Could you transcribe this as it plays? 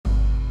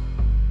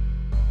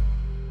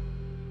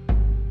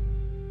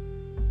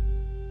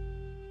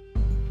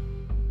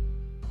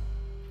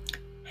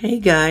Hey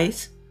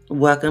guys,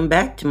 welcome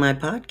back to my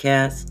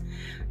podcast.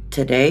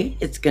 Today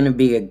it's going to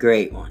be a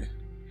great one.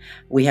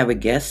 We have a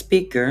guest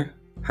speaker.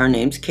 Her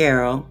name's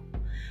Carol,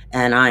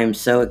 and I am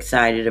so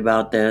excited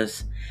about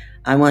this.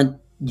 I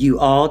want you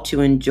all to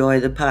enjoy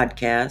the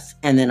podcast,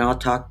 and then I'll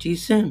talk to you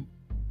soon.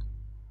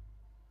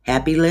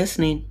 Happy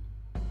listening.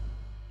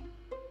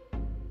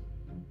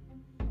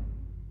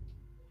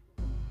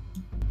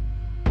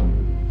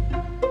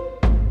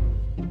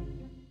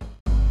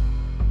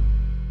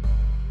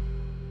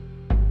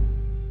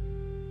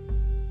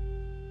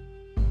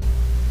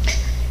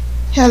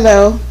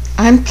 Hello,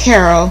 I'm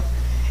Carol,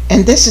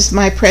 and this is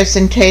my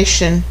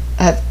presentation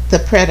of The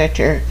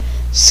Predator,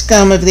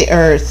 Scum of the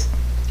Earth,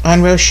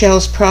 on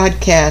Rochelle's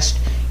podcast,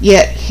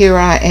 Yet Here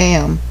I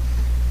Am.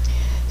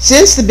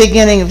 Since the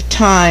beginning of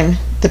time,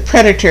 the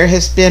predator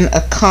has been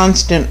a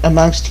constant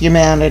amongst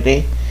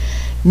humanity.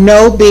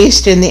 No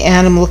beast in the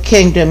animal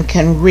kingdom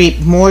can reap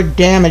more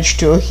damage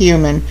to a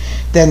human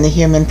than the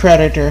human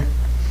predator.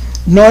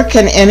 Nor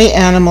can any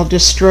animal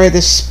destroy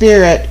the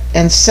spirit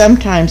and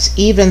sometimes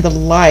even the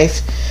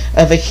life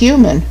of a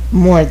human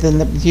more than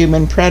the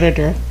human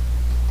predator.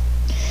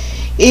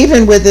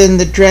 Even within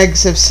the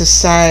dregs of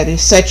society,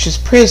 such as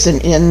prison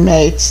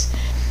inmates,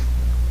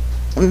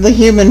 the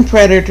human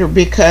predator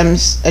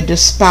becomes a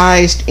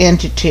despised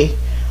entity,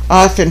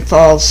 often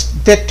falls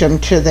victim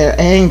to their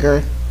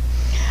anger.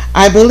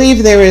 I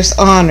believe there is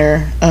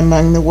honor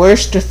among the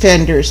worst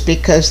offenders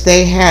because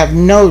they have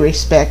no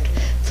respect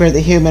for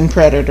the human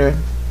predator.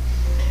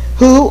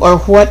 Who or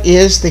what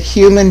is the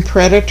human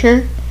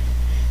predator?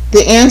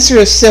 The answer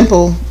is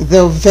simple,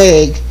 though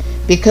vague,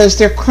 because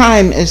their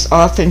crime is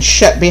often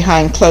shut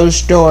behind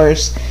closed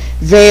doors,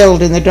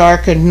 veiled in the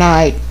darkened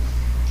night,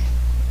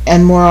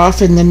 and more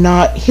often than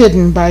not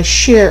hidden by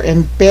sheer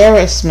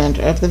embarrassment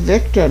of the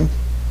victim.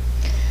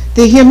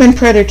 The human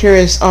predator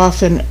is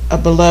often a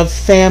beloved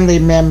family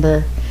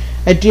member,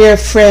 a dear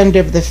friend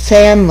of the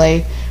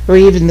family, or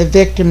even the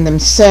victim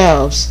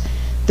themselves.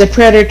 The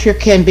predator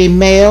can be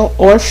male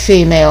or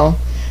female,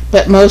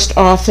 but most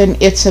often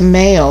it's a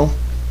male.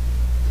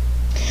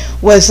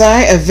 Was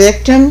I a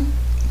victim?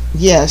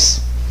 Yes,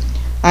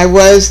 I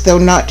was, though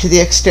not to the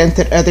extent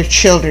that other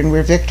children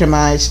were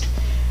victimized.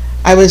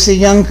 I was a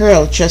young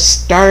girl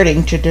just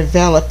starting to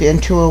develop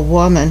into a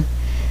woman.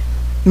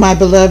 My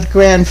beloved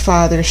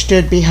grandfather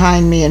stood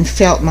behind me and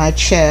felt my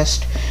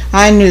chest.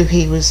 I knew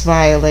he was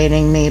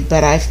violating me,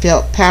 but I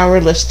felt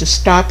powerless to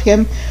stop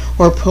him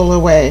or pull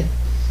away.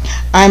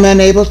 I'm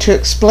unable to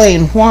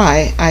explain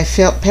why I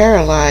felt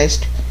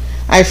paralyzed.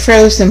 I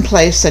froze in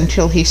place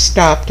until he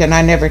stopped, and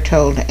I never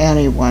told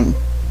anyone.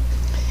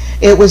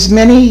 It was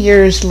many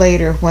years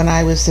later, when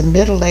I was a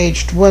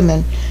middle-aged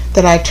woman,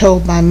 that I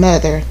told my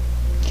mother.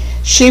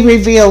 She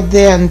revealed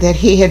then that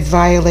he had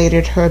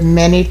violated her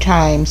many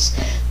times,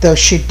 though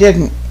she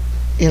didn't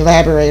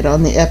elaborate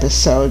on the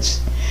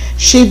episodes.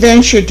 She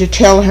ventured to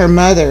tell her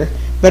mother,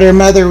 but her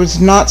mother was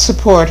not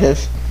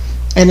supportive,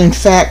 and in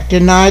fact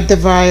denied the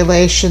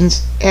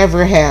violations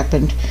ever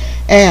happened,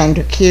 and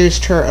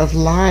accused her of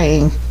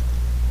lying.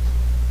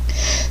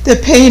 The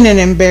pain and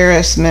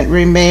embarrassment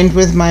remained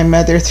with my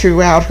mother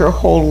throughout her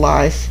whole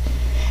life.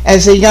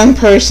 As a young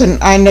person,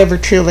 I never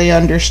truly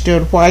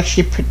understood why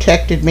she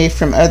protected me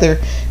from other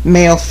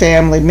male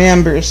family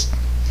members.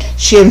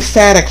 She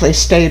emphatically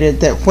stated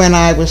that when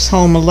I was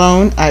home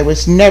alone, I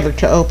was never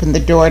to open the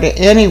door to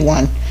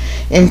anyone,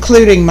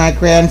 including my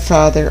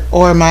grandfather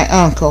or my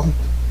uncle.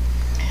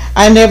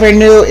 I never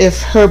knew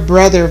if her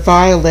brother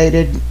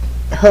violated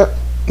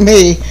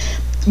me,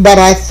 but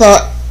I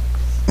thought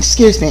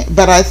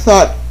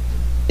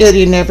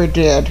he never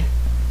did.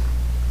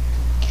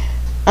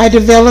 I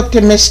developed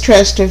a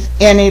mistrust of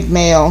any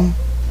male.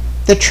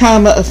 The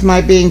trauma of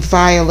my being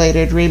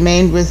violated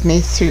remained with me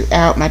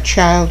throughout my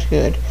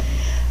childhood.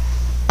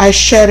 I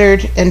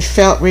shuddered and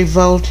felt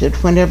revolted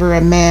whenever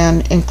a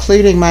man,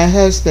 including my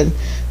husband,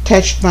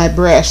 touched my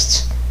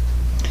breasts.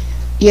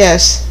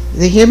 Yes,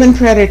 the human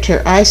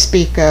predator I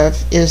speak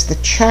of is the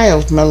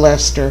child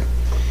molester.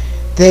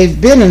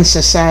 They've been in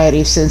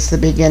society since the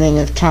beginning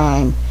of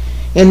time.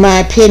 In my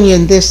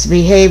opinion, this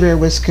behavior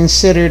was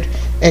considered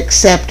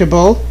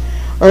acceptable,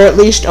 or at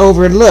least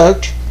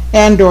overlooked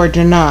and or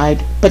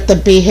denied, but the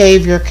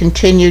behavior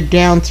continued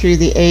down through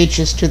the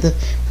ages to the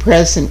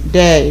present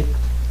day,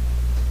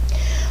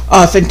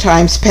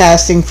 oftentimes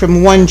passing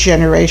from one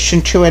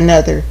generation to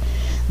another.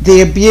 The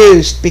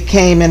abused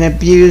became an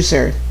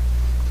abuser,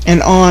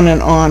 and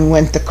on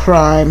went the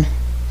crime.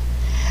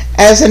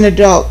 As an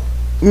adult,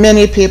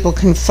 many people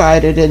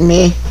confided in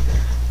me,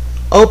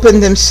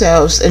 opened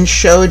themselves, and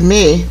showed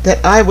me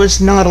that I was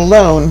not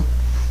alone.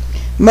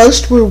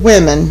 Most were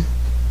women.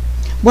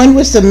 One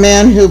was a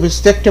man who was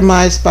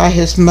victimized by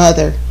his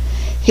mother.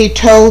 He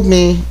told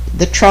me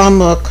the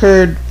trauma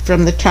occurred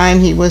from the time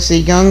he was a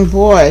young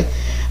boy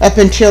up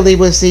until he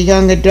was a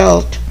young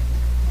adult.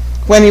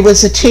 When he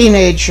was a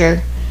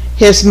teenager,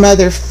 his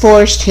mother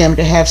forced him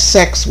to have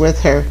sex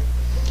with her.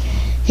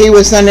 He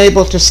was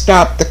unable to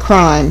stop the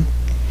crime.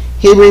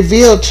 He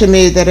revealed to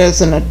me that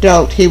as an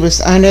adult he was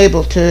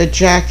unable to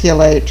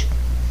ejaculate.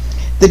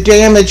 The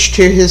damage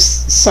to his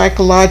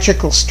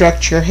psychological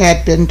structure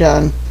had been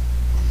done.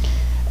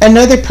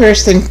 Another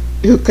person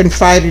who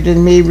confided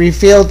in me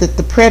revealed that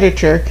the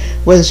predator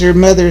was her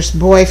mother's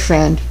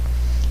boyfriend.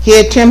 He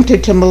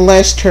attempted to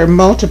molest her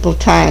multiple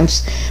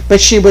times,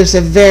 but she was a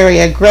very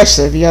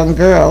aggressive young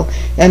girl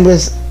and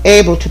was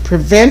able to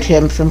prevent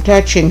him from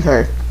touching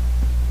her.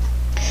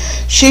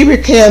 She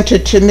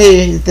recounted to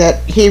me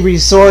that he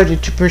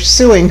resorted to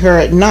pursuing her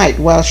at night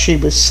while she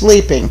was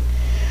sleeping.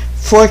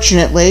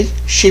 Fortunately,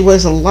 she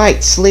was a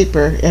light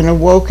sleeper and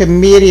awoke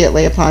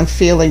immediately upon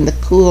feeling the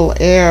cool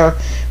air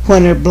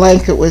when her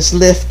blanket was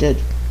lifted.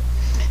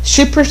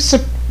 She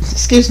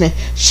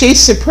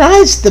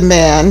surprised the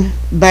man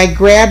by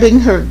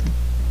grabbing her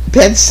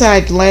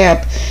bedside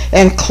lamp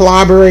and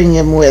clobbering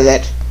him with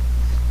it.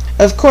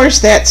 Of course,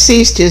 that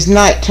ceased his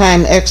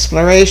nighttime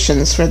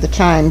explorations for the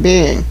time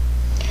being.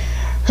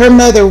 Her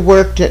mother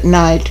worked at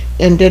night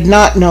and did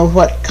not know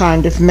what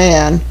kind of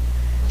man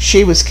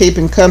she was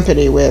keeping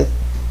company with.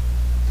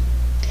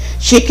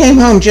 She came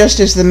home just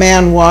as the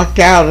man walked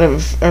out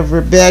of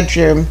her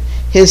bedroom,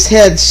 his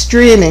head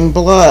streaming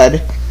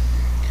blood.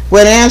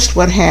 When asked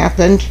what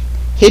happened,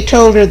 he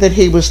told her that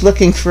he was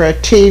looking for a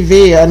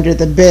TV under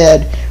the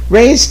bed,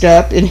 raised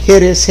up and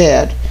hit his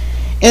head.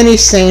 Any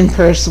sane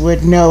person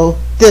would know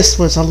this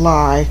was a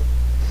lie.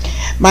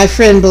 My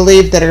friend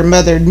believed that her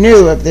mother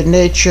knew of the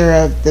nature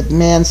of the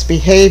man's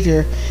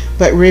behavior,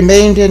 but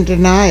remained in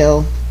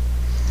denial.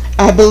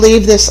 I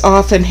believe this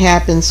often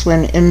happens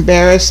when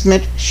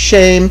embarrassment,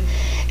 shame,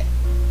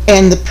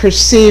 and the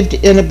perceived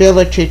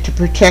inability to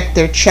protect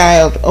their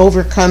child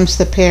overcomes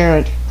the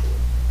parent.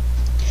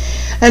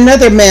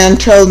 Another man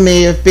told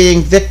me of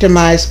being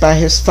victimized by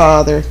his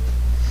father.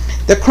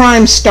 The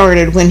crime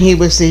started when he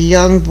was a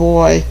young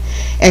boy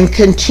and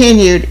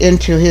continued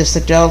into his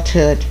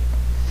adulthood.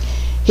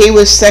 He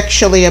was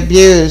sexually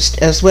abused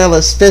as well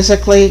as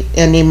physically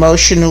and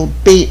emotionally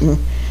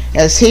beaten,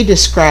 as he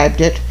described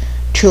it,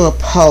 to a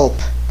pulp.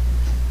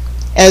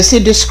 As he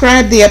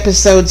described the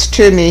episodes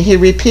to me, he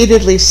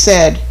repeatedly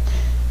said,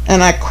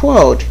 and I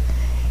quote,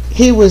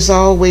 "He was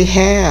all we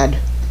had."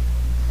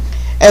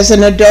 As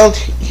an adult,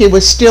 he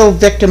was still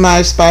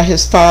victimized by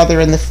his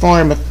father in the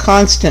form of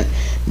constant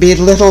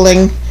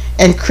belittling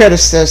and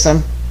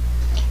criticism.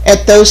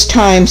 At those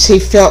times, he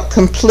felt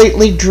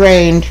completely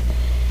drained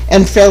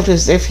and felt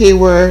as if he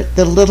were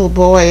the little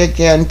boy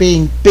again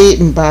being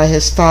beaten by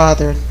his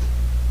father.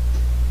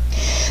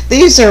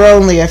 These are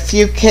only a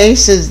few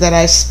cases that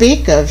I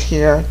speak of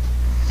here.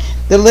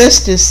 The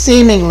list is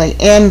seemingly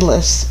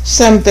endless.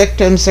 Some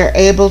victims are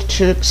able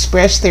to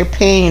express their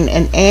pain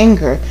and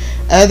anger,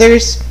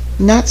 others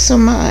not so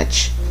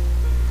much.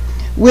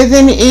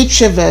 Within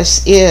each of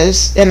us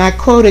is, and I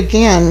quote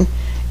again,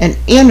 an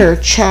inner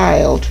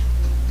child.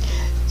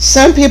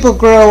 Some people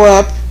grow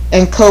up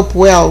and cope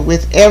well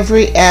with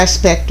every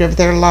aspect of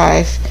their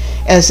life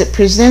as it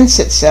presents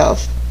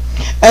itself.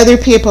 Other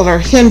people are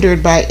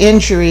hindered by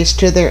injuries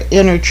to their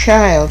inner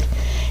child,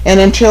 and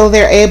until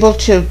they're able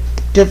to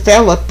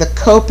develop the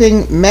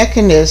coping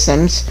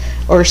mechanisms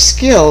or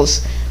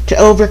skills to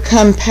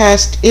overcome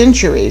past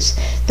injuries,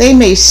 they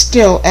may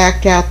still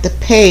act out the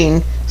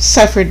pain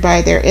suffered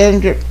by their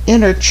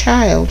inner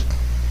child.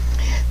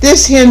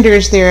 This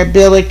hinders their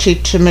ability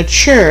to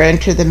mature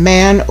into the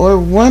man or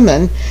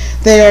woman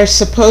they are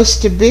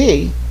supposed to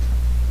be.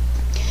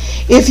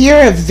 If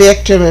you're a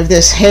victim of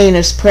this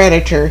heinous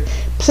predator,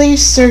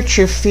 please search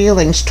your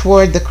feelings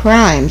toward the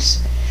crimes.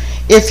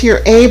 If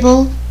you're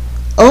able,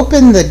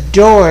 open the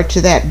door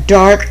to that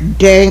dark,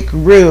 dank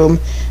room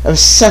of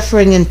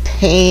suffering and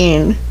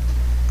pain.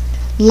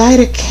 Light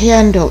a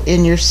candle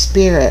in your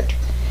spirit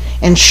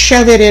and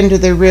shove it into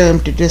the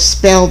room to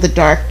dispel the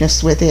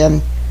darkness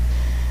within.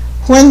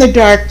 When the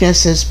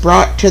darkness is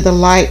brought to the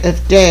light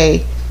of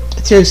day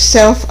through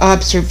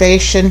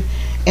self-observation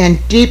and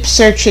deep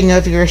searching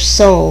of your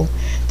soul,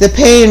 the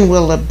pain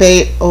will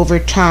abate over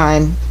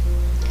time,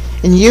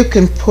 and you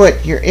can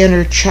put your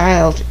inner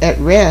child at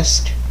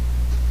rest.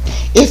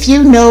 If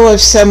you know of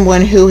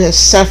someone who has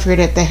suffered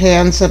at the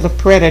hands of a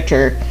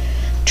predator,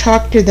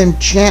 talk to them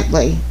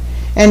gently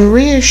and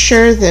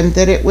reassure them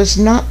that it was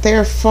not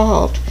their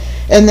fault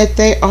and that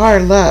they are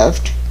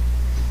loved.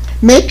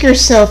 Make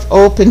yourself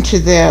open to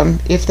them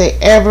if they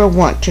ever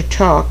want to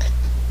talk,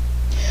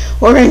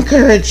 or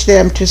encourage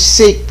them to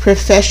seek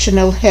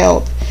professional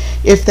help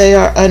if they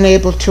are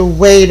unable to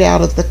wade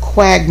out of the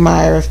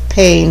quagmire of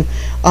pain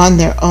on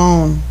their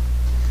own.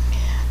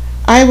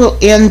 I will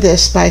end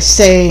this by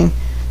saying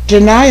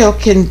denial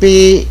can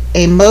be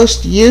a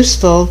most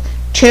useful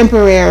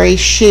temporary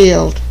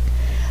shield.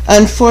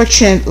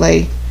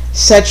 Unfortunately,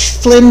 such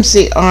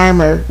flimsy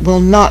armor will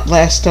not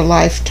last a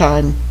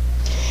lifetime.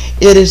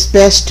 It is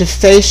best to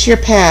face your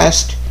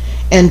past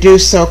and do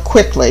so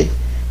quickly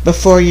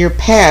before your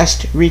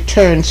past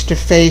returns to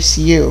face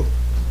you.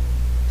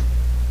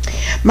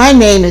 My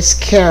name is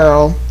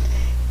Carol,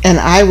 and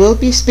I will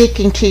be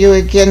speaking to you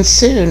again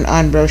soon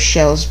on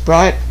Rochelle's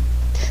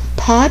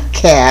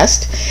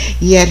podcast.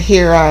 Yet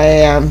here I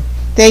am.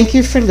 Thank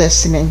you for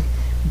listening.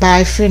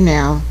 Bye for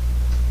now.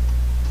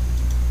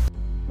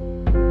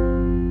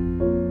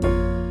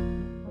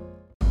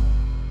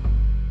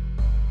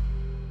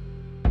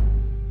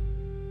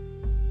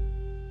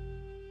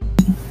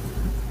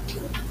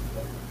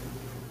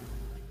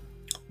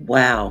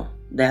 Wow,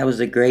 that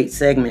was a great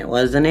segment,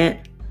 wasn't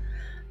it?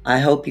 I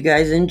hope you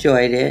guys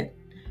enjoyed it.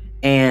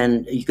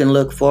 And you can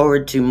look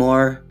forward to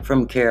more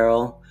from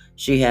Carol.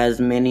 She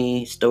has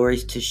many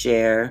stories to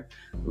share,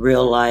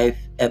 real life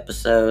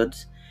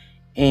episodes,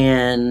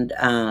 and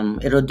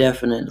it'll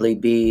definitely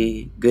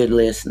be good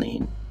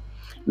listening.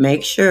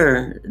 Make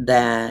sure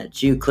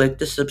that you click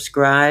the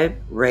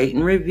subscribe, rate,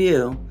 and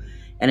review.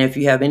 And if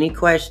you have any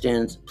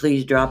questions,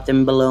 please drop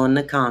them below in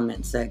the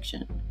comment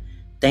section.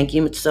 Thank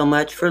you so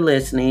much for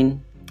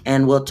listening,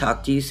 and we'll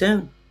talk to you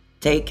soon.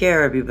 Take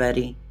care,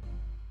 everybody.